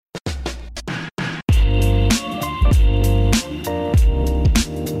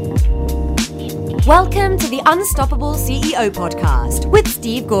Welcome to the Unstoppable CEO podcast with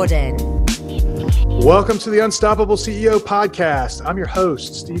Steve Gordon. Welcome to the Unstoppable CEO podcast. I'm your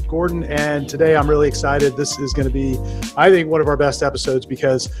host, Steve Gordon, and today I'm really excited. This is going to be, I think, one of our best episodes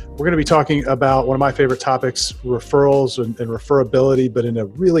because we're going to be talking about one of my favorite topics, referrals and referability, but in a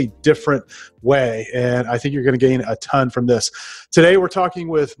really different way. And I think you're going to gain a ton from this. Today, we're talking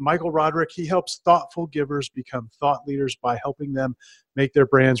with Michael Roderick. He helps thoughtful givers become thought leaders by helping them make their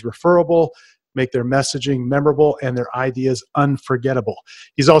brands referable, make their messaging memorable, and their ideas unforgettable.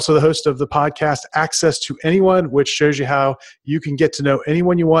 He's also the host of the podcast, Access to Anyone, which shows you how you can get to know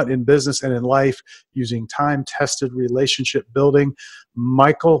anyone you want in business and in life using time-tested relationship building.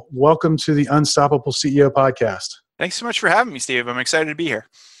 Michael, welcome to the Unstoppable CEO podcast. Thanks so much for having me, Steve. I'm excited to be here.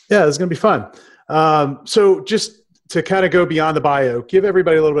 Yeah, this is going to be fun. So just to kind of go beyond the bio, give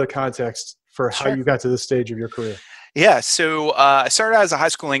everybody a little bit of context for how you got to this stage of your career. Yeah, so I started out as a high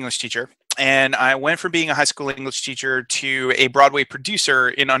school English teacher. And I went from being a high school English teacher to a Broadway producer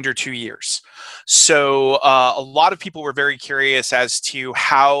in under 2 years. So a lot of people were very curious as to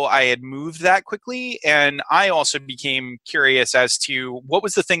how I had moved that quickly. And I also became curious as to what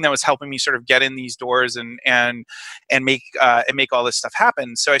was the thing that was helping me sort of get in these doors and make all this stuff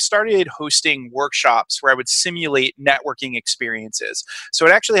happen. So I started hosting workshops where I would simulate networking experiences. So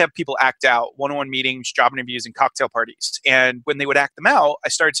I'd actually have people act out one-on-one meetings, job interviews, and cocktail parties. And when they would act them out, I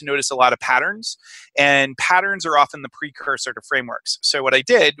started to notice a lot of patterns, and patterns are often the precursor to frameworks. So what I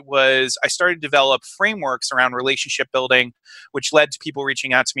did was I started to develop frameworks around relationship building, which led to people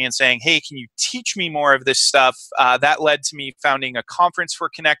reaching out to me and saying, hey, can you teach me more of this stuff? That led to me founding a conference for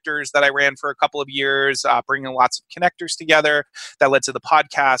connectors that I ran for a couple of years, bringing lots of connectors together. That led to the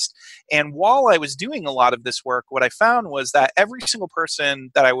podcast. And while I was doing a lot of this work, what I found was that every single person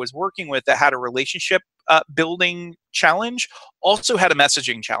that I was working with that had a relationship building challenge also had a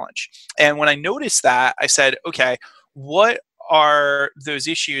messaging challenge. And when I noticed that, I said, okay, what are those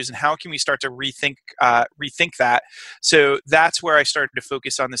issues and how can we start to rethink that? So that's where I started to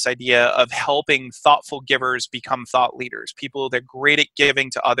focus on this idea of helping thoughtful givers become thought leaders. People, they're great at giving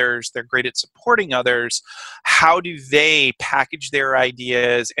to others. They're great at supporting others. How do they package their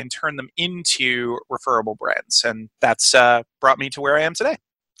ideas and turn them into referable brands? And that's brought me to where I am today.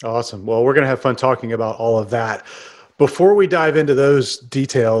 Awesome. Well, we're going to have fun talking about all of that. Before we dive into those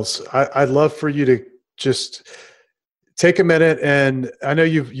details, I'd love for you to just take a minute. And I know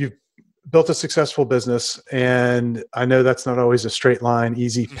you've built a successful business, and I know that's not always a straight line,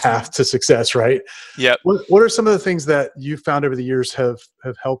 easy path to success, right? Yep. What are some of the things that you found over the years have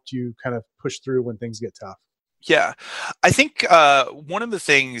helped you kind of push through when things get tough? Yeah, I think one of the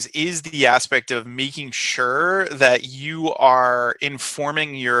things is the aspect of making sure that you are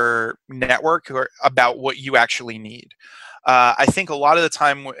informing your network about what you actually need. I think a lot of the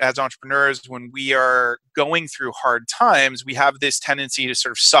time as entrepreneurs, when we are going through hard times, we have this tendency to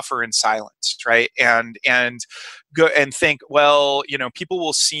sort of suffer in silence, right? And go and think, well, people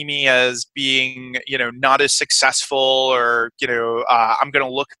will see me as being, not as successful, or, I'm going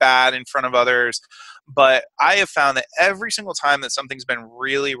to look bad in front of others. But I have found that every single time that something's been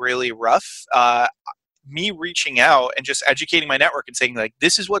really, really rough, me reaching out and just educating my network and saying, like,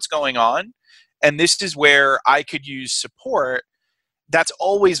 this is what's going on, and this is where I could use support, that's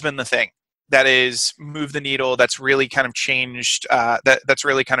always been the thing that is moved the needle, that's really kind of changed, that's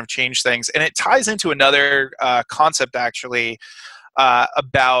really kind of changed things. And it ties into another concept, actually,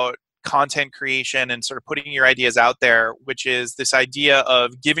 about content creation and sort of putting your ideas out there, which is this idea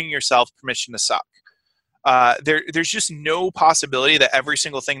of giving yourself permission to suck. There's just no possibility that every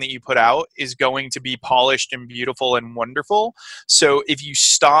single thing that you put out is going to be polished and beautiful and wonderful. So if you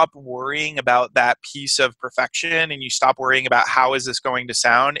stop worrying about that piece of perfection and you stop worrying about how is this going to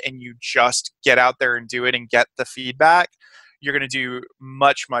sound, and you just get out there and do it and get the feedback, you're going to do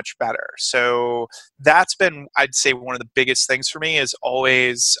much, much better. So that's been, I'd say, one of the biggest things for me is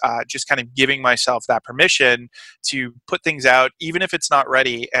always just kind of giving myself that permission to put things out, even if it's not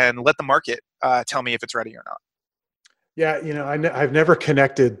ready, and let the market tell me if it's ready or not. Yeah, I've never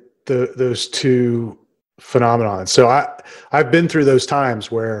connected those two phenomenons. So I've been through those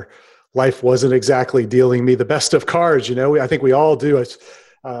times where life wasn't exactly dealing me the best of cards. I think we all do.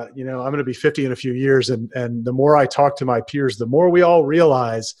 I'm going to be 50 in a few years, and the more I talk to my peers, the more we all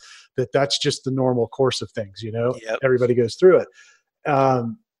realize that that's just the normal course of things. Yep. Everybody goes through it.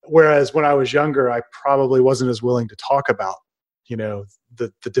 Whereas when I was younger, I probably wasn't as willing to talk about,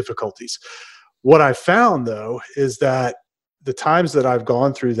 the difficulties. What I found, though, is that the times that I've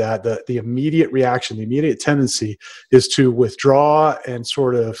gone through that, the immediate reaction, the immediate tendency is to withdraw and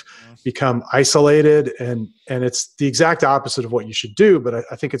sort of become isolated. And it's the exact opposite of what you should do. But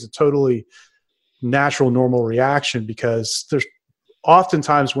I think it's a totally natural, normal reaction, because there's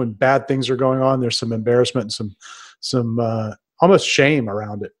oftentimes when bad things are going on, there's some embarrassment and some almost shame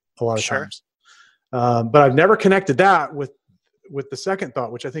around it a lot of Sure. times. But I've never connected that with the second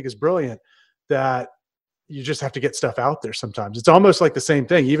thought, which I think is brilliant, that you just have to get stuff out there sometimes. It's almost like the same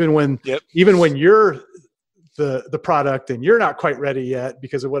thing, even when you're the product and you're not quite ready yet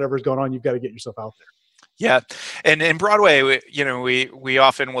because of whatever's going on, you've got to get yourself out there. Yeah. And in Broadway, we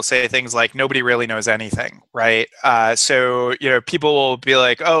often will say things like, nobody really knows anything, right? So, people will be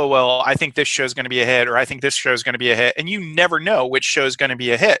like, oh, well, I think this show's going to be a hit, or I think this show's going to be a hit. And you never know which show's going to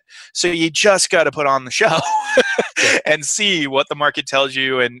be a hit. So you just got to put on the show and see what the market tells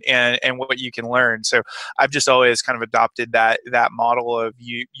you and what you can learn. So I've just always kind of adopted that model of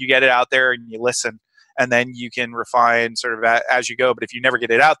you get it out there and you listen, and then you can refine sort of as you go. But if you never get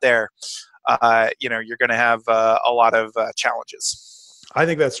it out there, you're going to have a lot of challenges. I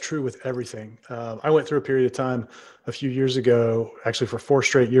think that's true with everything. I went through a period of time a few years ago, actually for 4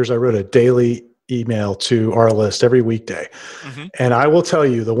 straight years, I wrote a daily email to our list every weekday. Mm-hmm. And I will tell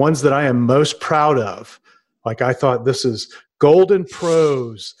you, the ones that I am most proud of, like I thought this is golden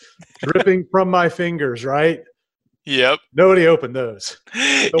prose dripping from my fingers, right? Yep. Nobody opened those.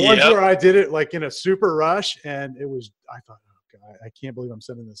 The ones where I did it like in a super rush, and I thought, oh God, I can't believe I'm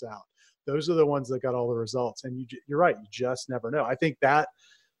sending this out. Those are the ones that got all the results. And you're right. You just never know. I think that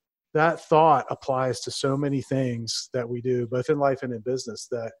thought applies to so many things that we do, both in life and in business,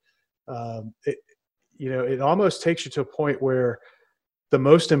 that it almost takes you to a point where the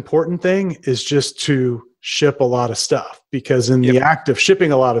most important thing is just to ship a lot of stuff, because in the act of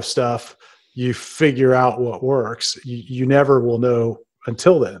shipping a lot of stuff, you figure out what works. You never will know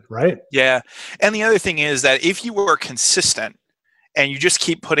until then, right? Yeah. And the other thing is that if you were consistent and you just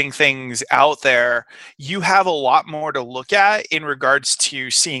keep putting things out there, you have a lot more to look at in regards to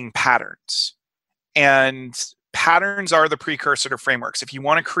seeing patterns. And patterns are the precursor to frameworks. If you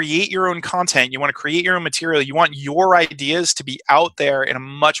want to create your own content, you want to create your own material, you want your ideas to be out there in a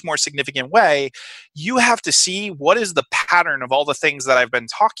much more significant way, you have to see what is the pattern of all the things that I've been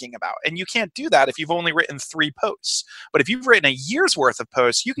talking about. And you can't do that if you've only written 3 posts. But if you've written a year's worth of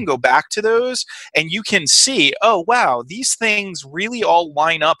posts, you can go back to those and you can see, oh, wow, these things really all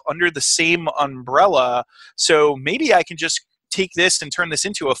line up under the same umbrella. So maybe I can just take this and turn this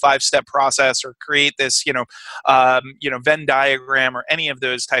into a 5-step process, or create this, Venn diagram, or any of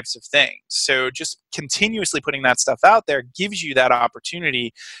those types of things. So just continuously putting that stuff out there gives you that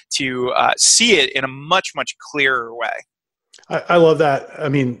opportunity to see it in a much, much clearer way. I love that. I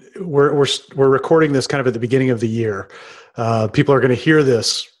mean, we're recording this kind of at the beginning of the year. People are going to hear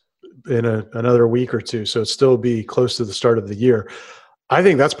this in another week or two, so it'll still be close to the start of the year. I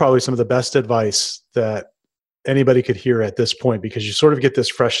think that's probably some of the best advice that anybody could hear at this point, because you sort of get this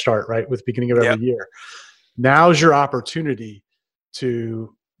fresh start, right, with the beginning of every year. Now's your opportunity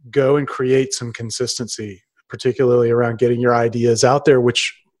to go and create some consistency, particularly around getting your ideas out there,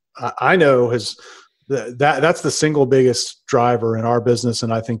 which I know that's the single biggest driver in our business.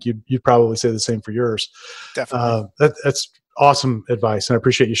 And I think you'd probably say the same for yours. Definitely. That's awesome advice, and I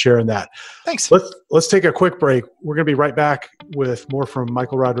appreciate you sharing that. Thanks. Let's take a quick break. We're going to be right back with more from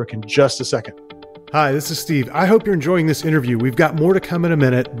Michael Roderick in just a second. Hi, this is Steve. I hope you're enjoying this interview. We've got more to come in a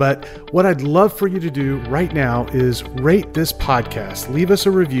minute, but what I'd love for you to do right now is rate this podcast. Leave us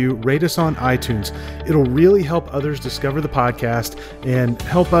a review, rate us on iTunes. It'll really help others discover the podcast and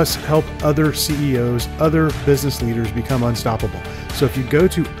help us help other CEOs, other business leaders become unstoppable. So if you go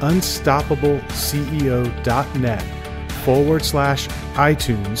to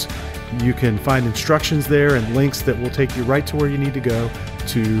unstoppableceo.net/iTunes, you can find instructions there and links that will take you right to where you need to go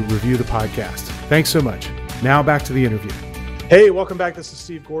to review the podcast. Thanks so much. Now back to the interview. Hey, welcome back. This is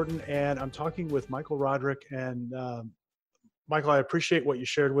Steve Gordon, and I'm talking with Michael Roderick. And Michael, I appreciate what you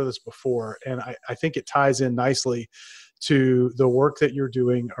shared with us before, and I think it ties in nicely to the work that you're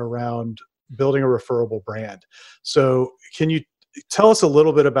doing around building a referable brand. So can you tell us a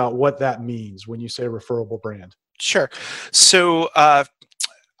little bit about what that means when you say referable brand? Sure. So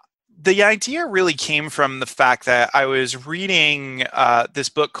the idea really came from the fact that I was reading this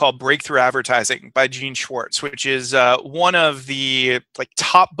book called Breakthrough Advertising by Gene Schwartz, which is one of the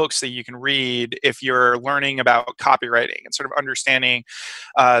top books that you can read if you're learning about copywriting and sort of understanding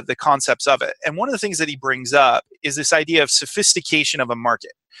the concepts of it. And one of the things that he brings up is this idea of sophistication of a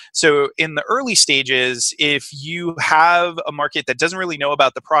market. So in the early stages, if you have a market that doesn't really know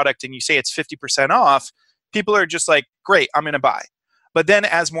about the product and you say it's 50% off, people are just like, great, I'm going to buy. But then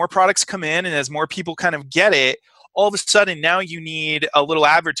as more products come in and as more people kind of get it, all of a sudden now you need a little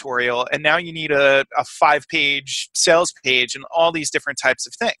advertorial, and now you need a 5-page sales page and all these different types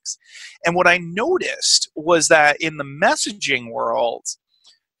of things. And what I noticed was that in the messaging world,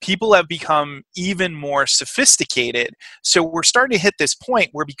 people have become even more sophisticated. So we're starting to hit this point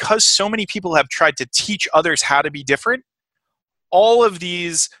where, because so many people have tried to teach others how to be different, all of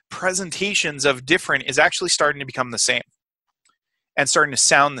these presentations of different is actually starting to become the same and starting to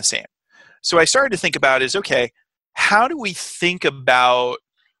sound the same. So I started to think about is, okay, how do we think about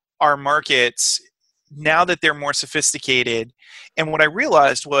our markets now that they're more sophisticated? And what I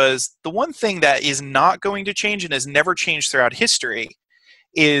realized was the one thing that is not going to change and has never changed throughout history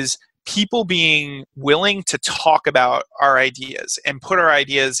is people being willing to talk about our ideas and put our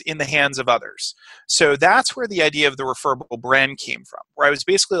ideas in the hands of others. So that's where the idea of the referable brand came from, where I was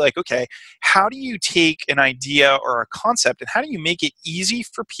basically like, okay, how do you take an idea or a concept and how do you make it easy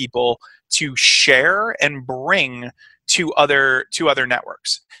for people to share and bring to other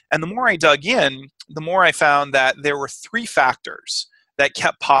networks? And the more I dug in, the more I found that there were 3 factors that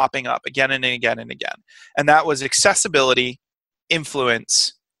kept popping up again and again and again. And that was accessibility,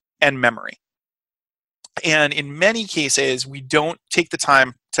 influence, and memory. And in many cases, we don't take the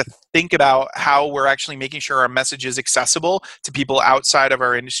time to think about how we're actually making sure our message is accessible to people outside of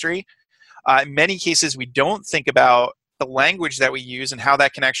our industry. In many cases, we don't think about the language that we use and how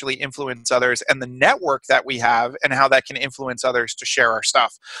that can actually influence others, and the network that we have and how that can influence others to share our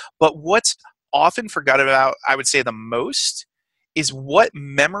stuff. But what's often forgotten about, I would say the most, is what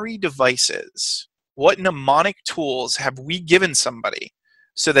memory devices, what mnemonic tools have we given somebody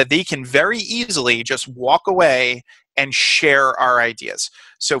so that they can very easily just walk away and share our ideas.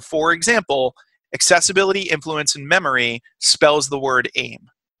 So for example, accessibility, influence, and memory spells the word AIM.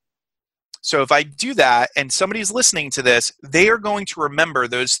 So if I do that and somebody's listening to this, they are going to remember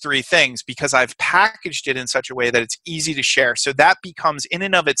those 3 things because I've packaged it in such a way that it's easy to share. So that becomes in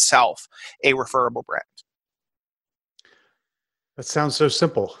and of itself a referable brand. That sounds so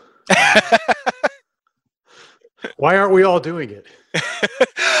simple. Why aren't we all doing it?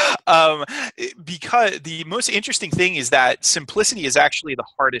 Because the most interesting thing is that simplicity is actually the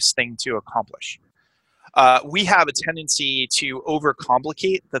hardest thing to accomplish. We have a tendency to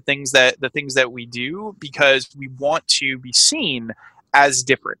overcomplicate the things that we do because we want to be seen as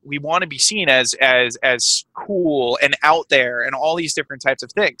different. We want to be seen as cool and out there and all these different types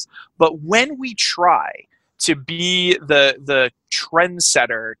of things. But when we try to be the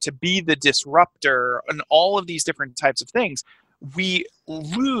trendsetter, to be the disruptor, and all of these different types of things, we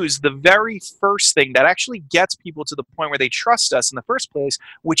lose the very first thing that actually gets people to the point where they trust us in the first place,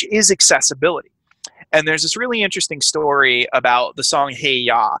 which is accessibility. And there's this really interesting story about the song Hey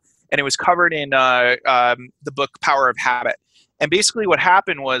Ya, and it was covered in the book Power of Habit. And basically what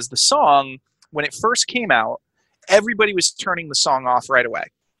happened was the song, when it first came out, everybody was turning the song off right away.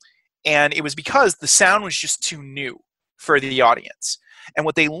 And it was because the sound was just too new for the audience. And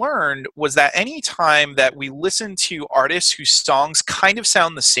what they learned was that any time that we listen to artists whose songs kind of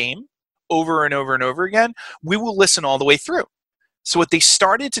sound the same over and over and over again, we will listen all the way through. So what they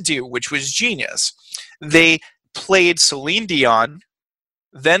started to do, which was genius, they played Celine Dion,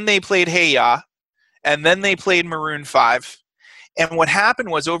 then they played Hey Ya, and then they played Maroon 5. And what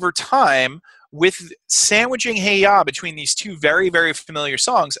happened was, over time, with sandwiching Hey Ya between these 2 very, very familiar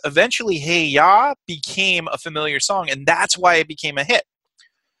songs, eventually Hey Ya became a familiar song, and that's why it became a hit.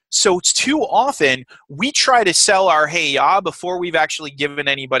 So too often, we try to sell our Hey Ya before we've actually given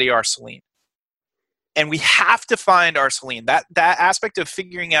anybody our Celine. And we have to find our Celine. That aspect of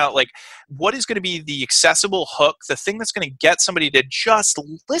figuring out, like, what is going to be the accessible hook, the thing that's going to get somebody to just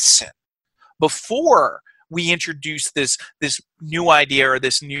listen before we introduce this new idea or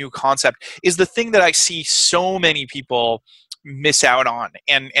this new concept, is the thing that I see so many people miss out on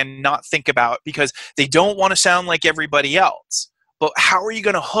and not think about, because they don't want to sound like everybody else. But how are you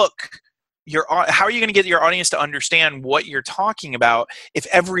going to hook how are you going to get your audience to understand what you're talking about if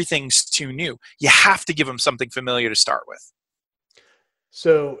everything's too new? You have to give them something familiar to start with.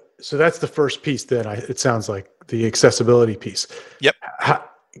 So that's the first piece then, it sounds like, the accessibility piece. Yep.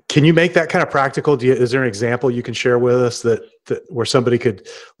 Can you make that kind of practical? Is there an example you can share with us that where somebody could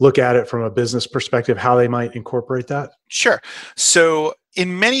look at it from a business perspective, how they might incorporate that? Sure. So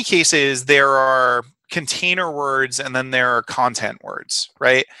in many cases, there are container words and then there are content words,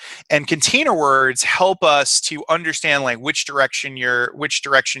 right? And container words help us to understand, like, which direction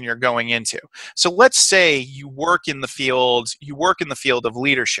you're going into. So let's say you work in the field of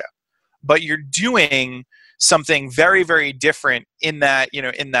leadership, but you're doing something very, very different in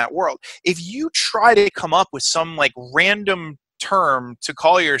that world. If you try to come up with some, like, random term to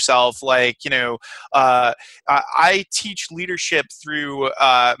call yourself, like, I teach leadership through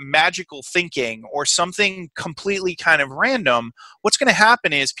magical thinking or something completely kind of random, what's going to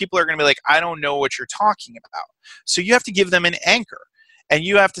happen is people are going to be like, I don't know what you're talking about. So you have to give them an anchor. And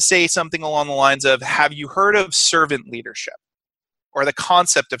you have to say something along the lines of, have you heard of servant leadership or the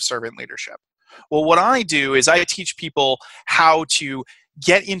concept of servant leadership? Well, what I do is I teach people how to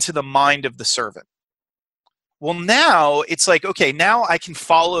get into the mind of the servant. Well, now it's like, okay, now I can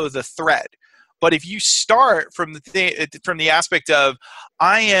follow the thread. But if you start from the aspect of,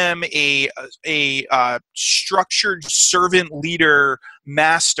 I am a structured servant leader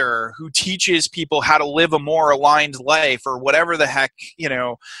master who teaches people how to live a more aligned life, or whatever the heck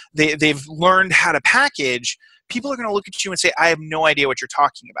they've learned how to package, people are going to look at you and say, I have no idea what you're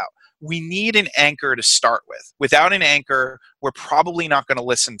talking about. We need an anchor to start with. Without an anchor, we're probably not going to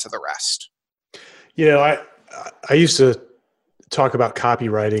listen to the rest. I used to talk about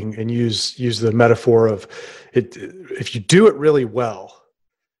copywriting and use the metaphor of it. If you do it really well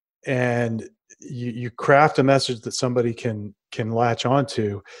and you craft a message that somebody can latch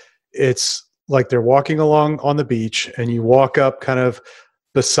onto, it's like they're walking along on the beach and you walk up kind of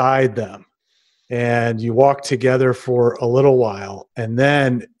beside them and you walk together for a little while, and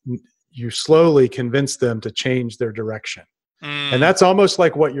then you slowly convince them to change their direction. And that's almost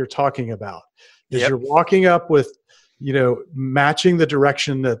like what you're talking about. Is you're walking up with, matching the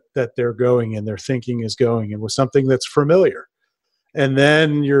direction that they're going and their thinking is going, and with something that's familiar. And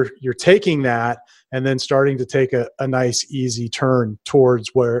then you're taking that and then starting to take a nice, easy turn towards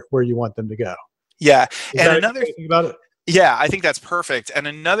where you want them to go. Yeah. And another thing about it. Yeah, I think that's perfect. And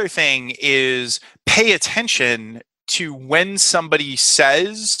another thing is pay attention to when somebody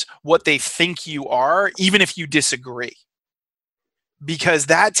says what they think you are, even if you disagree, because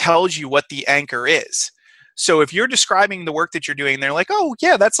that tells you what the anchor is. So if you're describing the work that you're doing, they're like, oh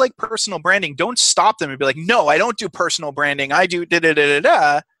yeah, that's like personal branding. Don't stop them and be like, no, I don't do personal branding. I do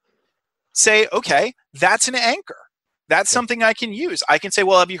da-da-da-da-da. Say, okay, that's an anchor. That's something I can use. I can say,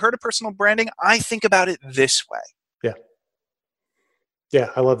 well, have you heard of personal branding? I think about it this way. Yeah.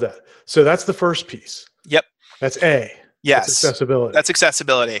 Yeah, I love that. So that's the first piece. Yep. That's A. Yes. That's accessibility. That's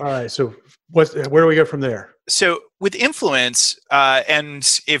accessibility. All right. So where do we go from there? So with influence, and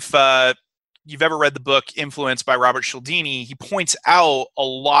if you've ever read the book Influence by Robert Cialdini, he points out a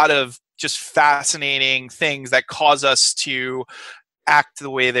lot of just fascinating things that cause us to act the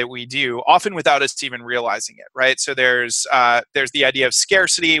way that we do, often without us even realizing it, right? So there's the idea of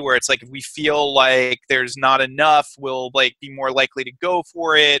scarcity, where it's like if we feel like there's not enough, we'll like be more likely to go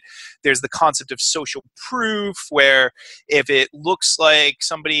for it. There's the concept of social proof, where if it looks like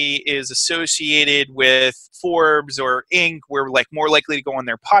somebody is associated with Forbes or Inc., we're like more likely to go on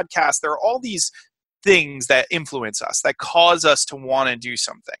their podcast. There are all these things that influence us, that cause us to want to do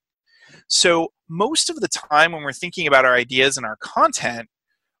something. So most of the time when we're thinking about our ideas and our content,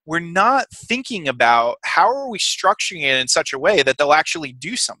 we're not thinking about how are we structuring it in such a way that they'll actually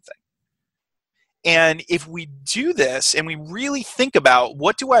do something. And if we do this and we really think about,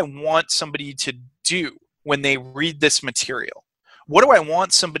 what do I want somebody to do when they read this material? What do I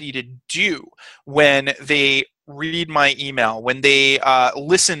want somebody to do when they read my email, when they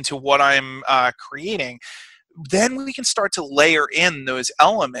listen to what I'm creating? Then we can start to layer in those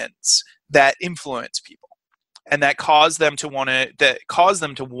elements that influence people and that cause them to want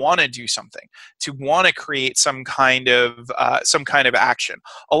to do something, to want to create some kind of action.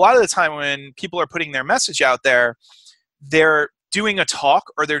 A lot of the time when people are putting their message out there, they're doing a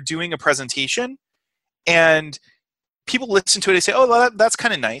talk or they're doing a presentation, and people listen to it and say, oh, well, that's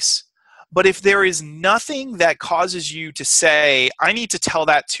kind of nice. But if there is nothing that causes you to say, I need to tell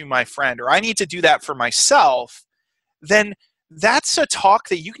that to my friend, or I need to do that for myself, then that's a talk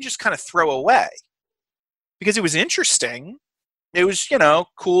that you can just kind of throw away. Because it was interesting. It was,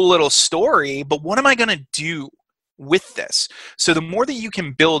 cool little story, but what am I going to do with this? So the more that you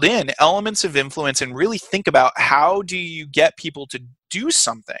can build in elements of influence and really think about how do you get people to do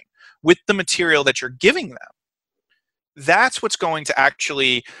something with the material that you're giving them, that's what's going to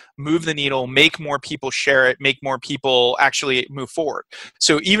actually move the needle, make more people share it, make more people actually move forward.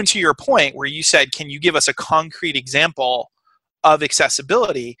 So even to your point where you said, can you give us a concrete example of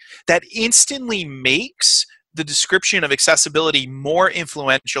accessibility, that instantly makes the description of accessibility more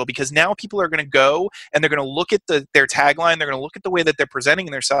influential, because now people are going to go and they're going to look at their tagline, they're going to look at the way that they're presenting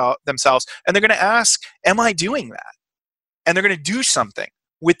themselves, and they're going to ask, am I doing that? And they're going to do something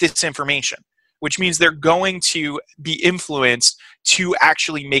with this information, which means they're going to be influenced to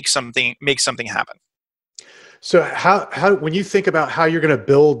actually make something happen. So how when you think about how you're going to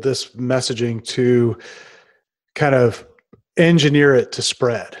build this messaging to kind of engineer it to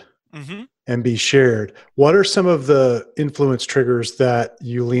spread Mm-hmm. and be shared. What are some of the influence triggers that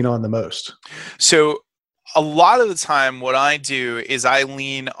you lean on the most? So a lot of the time, what I do is I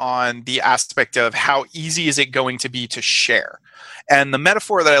lean on the aspect of how easy is it going to be to share. And the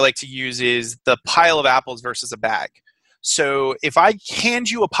metaphor that I like to use is the pile of apples versus a bag. So if I hand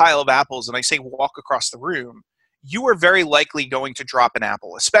you a pile of apples and I say walk across the room, you are very likely going to drop an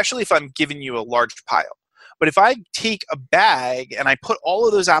apple, especially if I'm giving you a large pile. But if I take a bag and I put all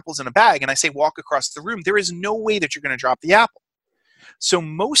of those apples in a bag and I say walk across the room, there is no way that you're going to drop the apple. So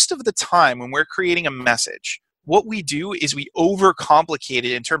most of the time when we're creating a message, what we do is we overcomplicate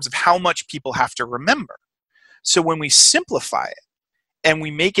it in terms of how much people have to remember. So when we simplify it and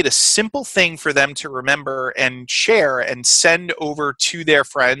we make it a simple thing for them to remember and share and send over to their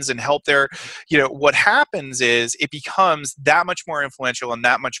friends and help their, what happens is it becomes that much more influential and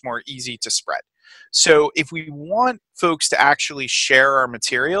that much more easy to spread. So if we want folks to actually share our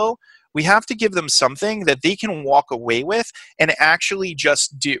material, we have to give them something that they can walk away with and actually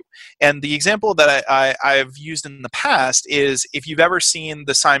just do. And the example that I've used in the past is if you've ever seen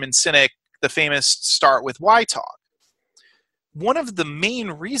the Simon Sinek, the famous Start With Why talk. One of the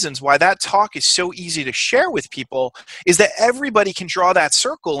main reasons why that talk is so easy to share with people is that everybody can draw that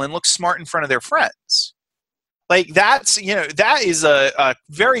circle and look smart in front of their friends. Like that is a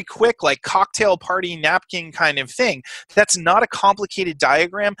very quick, like cocktail party napkin kind of thing. That's not a complicated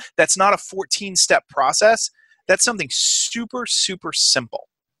diagram. That's not a 14-step process. That's something super, super simple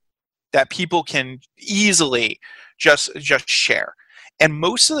that people can easily just share. And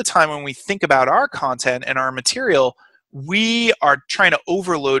most of the time when we think about our content and our material, we are trying to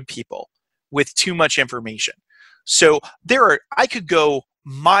overload people with too much information. So I could go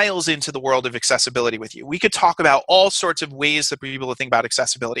miles into the world of accessibility with you. We could talk about all sorts of ways that people think about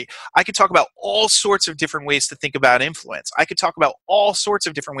accessibility. I could talk about all sorts of different ways to think about influence. I could talk about all sorts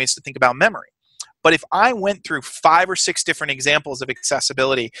of different ways to think about memory. But if I went through 5 or 6 different examples of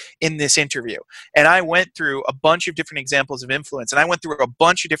accessibility in this interview, and I went through a bunch of different examples of influence, and I went through a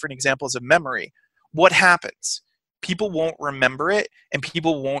bunch of different examples of memory, what happens? People won't remember it, and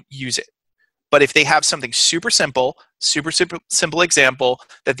people won't use it. But if they have something super simple example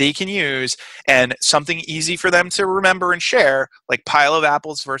that they can use and something easy for them to remember and share, like pile of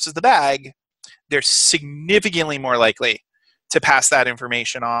apples versus the bag, they're significantly more likely to pass that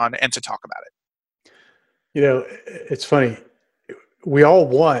information on and to talk about it. It's funny. We all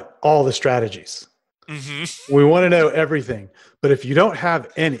want all the strategies. Mm-hmm. We want to know everything. But if you don't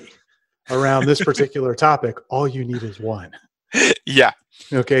have any around this particular topic, all you need is one. Yeah.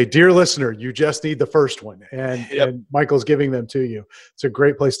 Okay, dear listener, you just need the first one, and Michael's giving them to you. It's a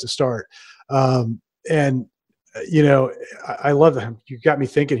great place to start. I love that. You got me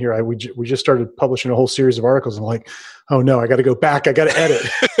thinking here. We just started publishing a whole series of articles. And I'm like, oh no, I got to go back. I got to edit.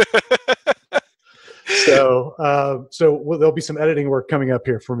 So there'll be some editing work coming up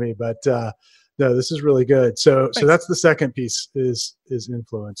here for me. But no, this is really good. So that's the second piece is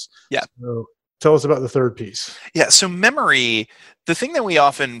influence. Yeah. So tell us about the third piece. Yeah. So memory, the thing that we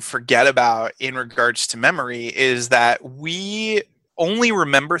often forget about in regards to memory is that we only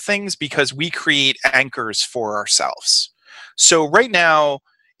remember things because we create anchors for ourselves. So right now,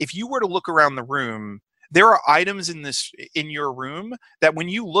 if you were to look around the room, there are items in your room that when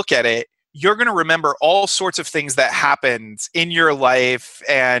you look at it, you're going to remember all sorts of things that happened in your life,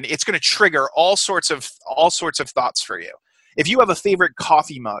 and it's going to trigger all sorts of thoughts for you. If you have a favorite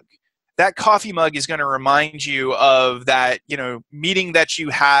coffee mug, that coffee mug is going to remind you of that, meeting that you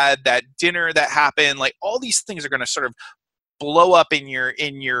had, that dinner that happened. Like all these things are going to sort of blow up in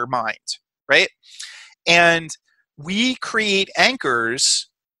your mind, right? And we create anchors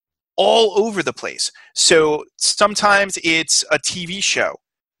all over the place. So sometimes it's a TV show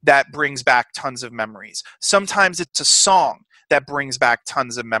that brings back tons of memories. Sometimes it's a song that brings back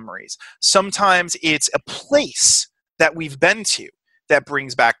tons of memories. Sometimes it's a place that we've been to that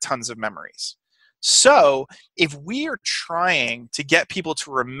brings back tons of memories. So if we are trying to get people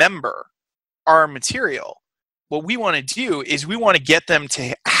to remember our material, what we want to do is we want to get them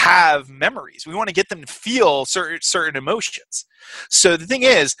to have memories. We want to get them to feel certain emotions. So the thing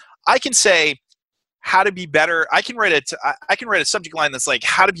is, I can say how to be better. I can write a subject line that's like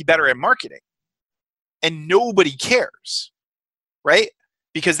how to be better at marketing, and nobody cares, right?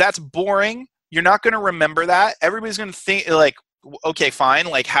 Because that's boring. You're not going to remember that. Everybody's going to think like, okay, fine.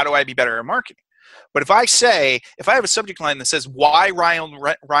 Like, how do I be better at marketing? But if I have a subject line that says why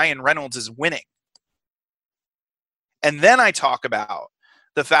Ryan Reynolds is winning, and then I talk about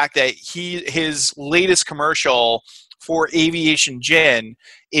the fact that his latest commercial for Aviation Gin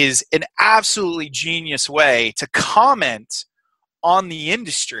is an absolutely genius way to comment on the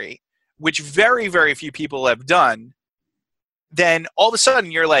industry, which very, very few people have done, then all of a sudden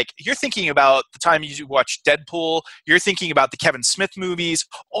you're thinking about the time you watched Deadpool, you're thinking about the Kevin Smith movies,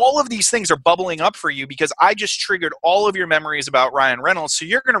 all of these things are bubbling up for you because I just triggered all of your memories about Ryan Reynolds, so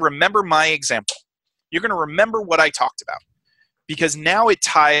you're going to remember my example. You're going to remember what I talked about because now it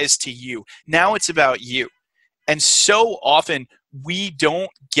ties to you. Now it's about you. And so often we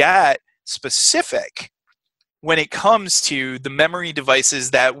don't get specific when it comes to the memory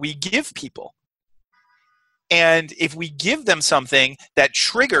devices that we give people. And if we give them something that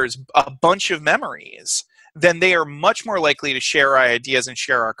triggers a bunch of memories, then they are much more likely to share our ideas and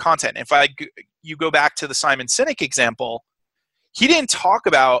share our content. If you go back to the Simon Sinek example, he didn't talk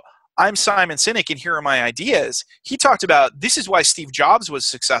about, I'm Simon Sinek and here are my ideas. He talked about, this is why Steve Jobs was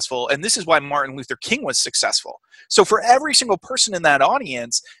successful and this is why Martin Luther King was successful. So for every single person in that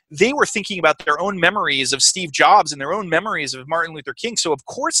audience, they were thinking about their own memories of Steve Jobs and their own memories of Martin Luther King. So of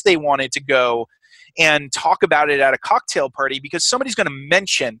course they wanted to go and talk about it at a cocktail party because somebody's going to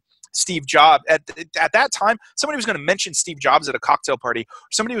mention Steve Jobs. At that time, somebody was going to mention Steve Jobs at a cocktail party. Or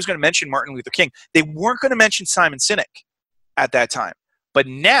somebody was going to mention Martin Luther King. They weren't going to mention Simon Sinek at that time. But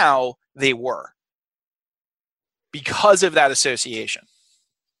now they were because of that association.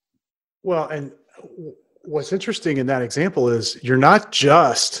 Well, and what's interesting in that example is you're not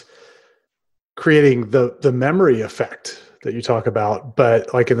just creating the memory effect that you talk about,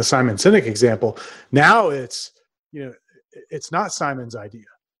 but like in the Simon Sinek example, now it's not Simon's idea.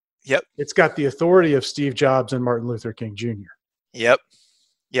 Yep. It's got the authority of Steve Jobs and Martin Luther King Jr. Yep.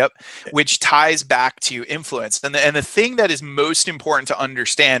 Which ties back to influence. And the thing that is most important to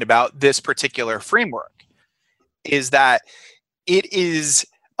understand about this particular framework is that it is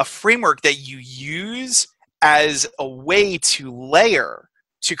a framework that you use as a way to layer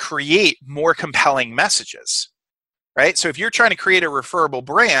to create more compelling messages. Right? So if you're trying to create a referable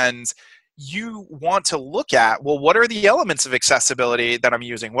brand, you want to look at, well, what are the elements of accessibility that I'm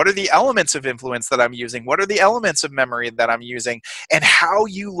using? What are the elements of influence that I'm using? What are the elements of memory that I'm using? And how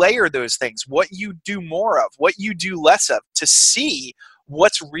you layer those things, what you do more of, what you do less of, to see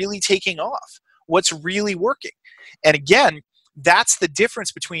what's really taking off, what's really working. And again, that's the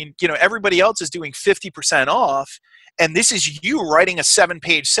difference between, everybody else is doing 50% off, and this is you writing a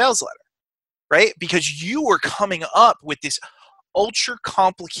 7-page sales letter. Right? Because you were coming up with this ultra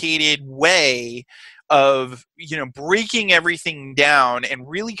complicated way of, breaking everything down and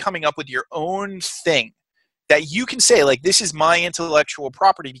really coming up with your own thing that you can say, like, this is my intellectual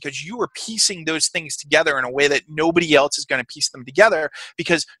property, because you are piecing those things together in a way that nobody else is going to piece them together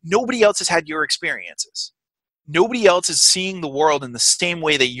because nobody else has had your experiences. Nobody else is seeing the world in the same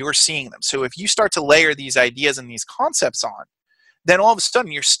way that you're seeing them. So if you start to layer these ideas and these concepts on, then all of a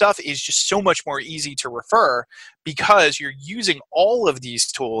sudden your stuff is just so much more easy to refer because you're using all of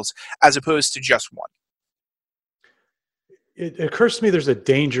these tools as opposed to just one. It occurs to me there's a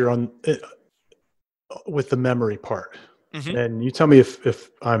danger with the memory part. Mm-hmm. And you tell me if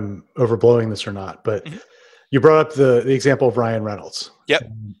I'm overblowing this or not, but mm-hmm. You brought up the example of Ryan Reynolds. Yep.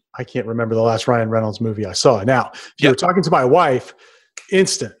 I can't remember the last Ryan Reynolds movie I saw. Now, if you were talking to my wife,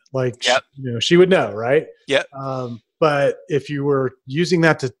 instant, like, she would know, right? Yep. But if you were using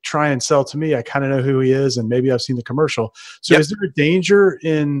that to try and sell to me, I kind of know who he is and maybe I've seen the commercial. So is there a danger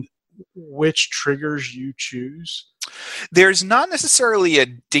in which triggers you choose? There's not necessarily a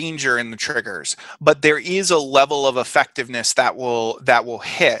danger in the triggers, but there is a level of effectiveness that will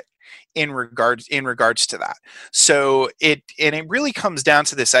hit in regards to that. So it really comes down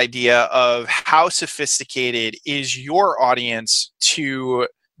to this idea of how sophisticated is your audience to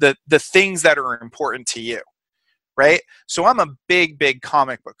the things that are important to you. Right? So I'm a big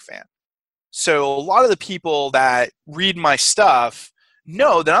comic book fan. So a lot of the people that read my stuff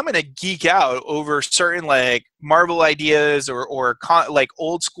know that I'm going to geek out over certain like Marvel ideas or like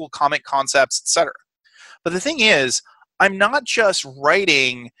old school comic concepts, etc. But the thing is, I'm not just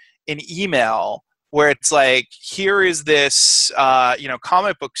writing an email where it's like, here is this,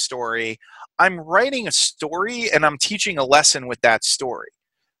 comic book story. I'm writing a story and I'm teaching a lesson with that story.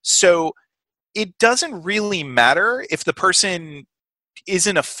 So it doesn't really matter if the person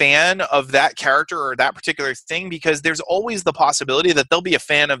isn't a fan of that character or that particular thing, because there's always the possibility that they'll be a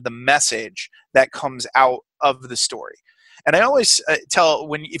fan of the message that comes out of the story. And I always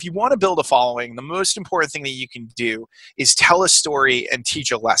tell, if you want to build a following, the most important thing that you can do is tell a story and teach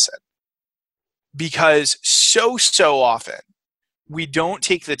a lesson. Because so often we don't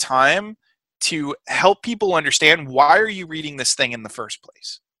take the time to help people understand, why are you reading this thing in the first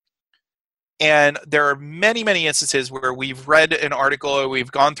place? And there are many, many instances where we've read an article or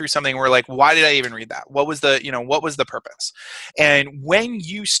we've gone through something where we're like, why did I even read that? What was the purpose? And when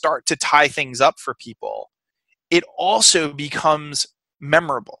you start to tie things up for people, it also becomes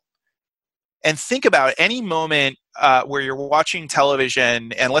memorable. And think about any moment where you're watching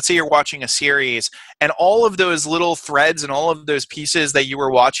television, and let's say you're watching a series, and all of those little threads and all of those pieces that you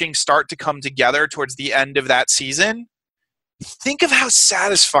were watching start to come together towards the end of that season. Think of how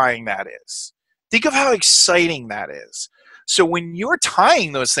satisfying that is. Think of how exciting that is. So when you're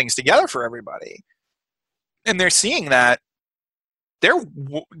tying those things together for everybody, and they're seeing that, they're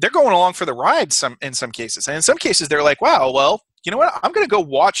going along for the ride in some cases. And in some cases, they're like, wow, well, you know what? I'm going to go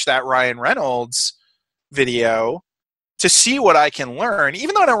watch that Ryan Reynolds video to see what I can learn,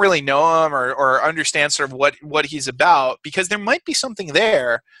 even though I don't really know him or understand sort of what he's about, because there might be something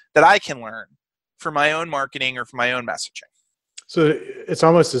there that I can learn for my own marketing or for my own messaging. So it's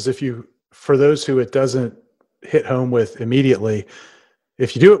almost as if for those who it doesn't hit home with immediately,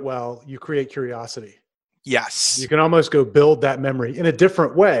 if you do it well, you create curiosity. Yes. You can almost go build that memory in a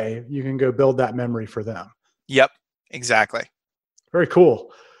different way. You can go build that memory for them. Yep, exactly. Very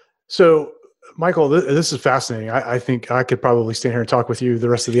cool. So, Michael, this is fascinating. I think I could probably stand here and talk with you the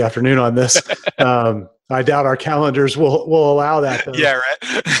rest of the afternoon on this. I doubt our calendars will allow that, though. Yeah,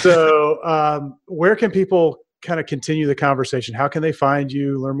 right. So where can people kind of continue the conversation? How can they find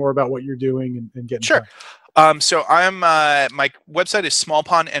you, learn more about what you're doing, and get in touch? So my website is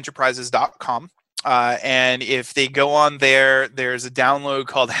smallpondenterprises.com. And if they go on there, there's a download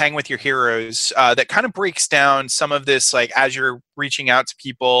called Hang With Your Heroes that kind of breaks down some of this, like as you're reaching out to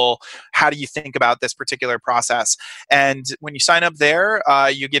people, how do you think about this particular process? And when you sign up there,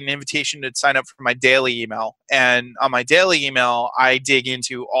 you get an invitation to sign up for my daily email. And on my daily email, I dig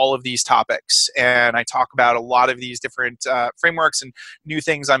into all of these topics and I talk about a lot of these different frameworks and new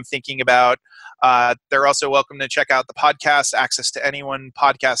things I'm thinking about. They're also welcome to check out the podcast, access to anyone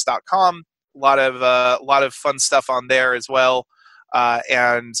podcast.com. A lot of fun stuff on there as well,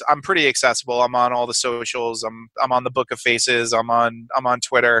 and I'm pretty accessible. I'm on all the socials. I'm on the Book of Faces. I'm on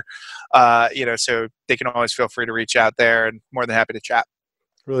Twitter. So they can always feel free to reach out there, and more than happy to chat.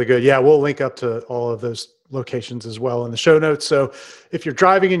 Really good. Yeah, we'll link up to all of those locations as well in the show notes. So if you're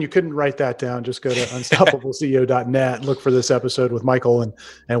driving and you couldn't write that down, just go to unstoppableceo.net, look for this episode with Michael, and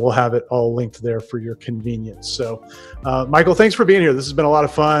we'll have it all linked there for your convenience. So Michael, thanks for being here. This has been a lot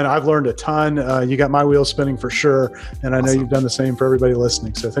of fun. I've learned a ton. You got my wheels spinning for sure. And I know you've done the same for everybody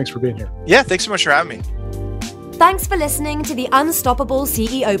listening. So thanks for being here. Yeah, thanks so much for having me. Thanks for listening to the Unstoppable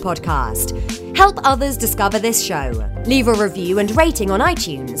CEO podcast. Help others discover this show. Leave a review and rating on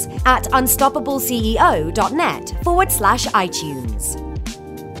iTunes at unstoppableceo.net/iTunes.